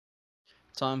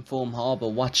Timeform Harbour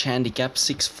watch handicap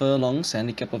 6 furlongs,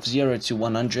 handicap of 0 to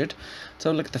 100.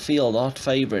 So look at the field. Art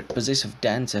Favourite, Possessive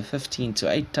Dancer 15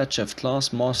 to 8, Touch of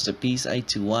Class, Masterpiece 8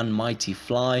 to 1, Mighty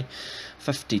Fly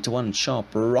 50 to 1, Sharp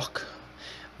Rock,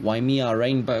 Waimea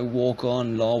Rainbow, Walk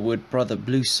On, Larwood Brother,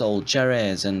 Blue Soul,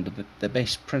 Jerez, and the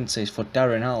Best Princess for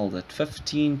Darren Held at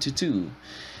 15 to 2.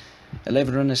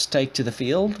 11 runners take to the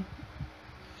field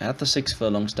at the 6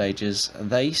 furlong stages.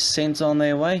 They sent on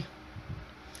their way.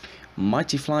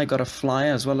 Mighty Fly got a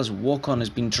flyer, as well as Walk On has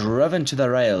been driven to the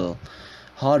rail.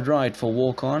 Hard ride for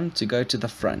Walk On to go to the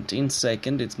front. In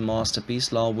second, it's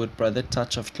Masterpiece, Larwood Brother,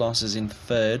 Touch of Class is in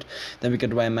third. Then we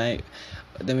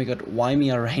got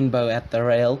Waimea Rainbow at the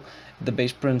rail. The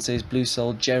Best Princess, Blue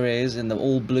Soul, Jerez in the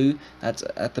all blue. That's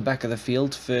at the back of the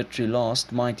field. Third to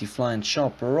last, Mighty Fly and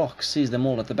Sharp Rock sees them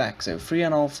all at the back. So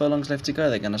 3.5 furlongs left to go.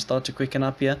 They're going to start to quicken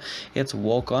up here. It's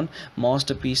Walk On,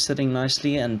 Masterpiece sitting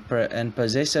nicely, and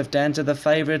Possessive Dancer, the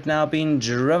favourite, now being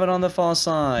driven on the far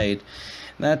side.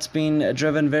 That's been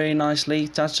driven very nicely.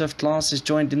 Touch of Class is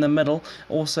joined in the middle.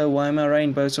 Also Waimea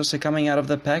Rainbow is also coming out of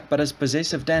the pack, but it's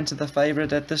Possessive Dancer the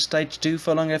favourite at this stage. 2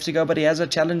 furlong left to go, but he has a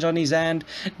challenge on his hand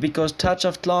because Touch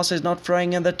of Class is not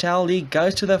throwing in the towel. He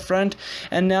goes to the front,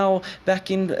 and now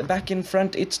back in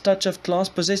front it's Touch of Class.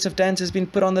 Possessive Dancer has been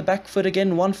put on the back foot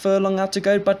again. 1 furlong out to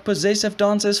go, but Possessive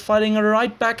Dancer is fighting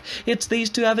right back. It's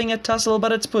these two having a tussle,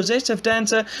 but it's Possessive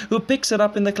Dancer who picks it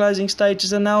up in the closing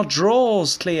stages and now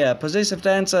draws clear. Possessive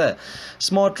Dancer,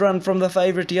 smart run from the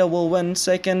favourite here, will win.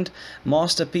 Second,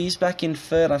 Masterpiece back in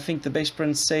third. I think the Best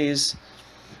Princess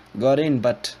got in,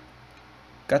 but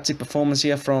gutsy performance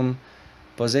here from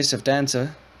Possessive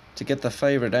Dancer to get the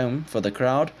favourite home for the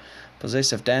crowd.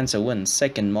 Possessive Dancer wins.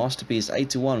 Second, Masterpiece 8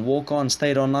 to 1. Walk On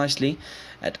stayed on nicely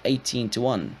at 18 to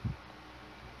 1.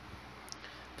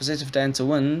 Possessive Dancer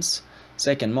wins.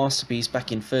 Second, Masterpiece back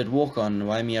in third. Walk On,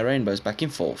 Waimea Rainbow's back in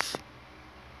fourth.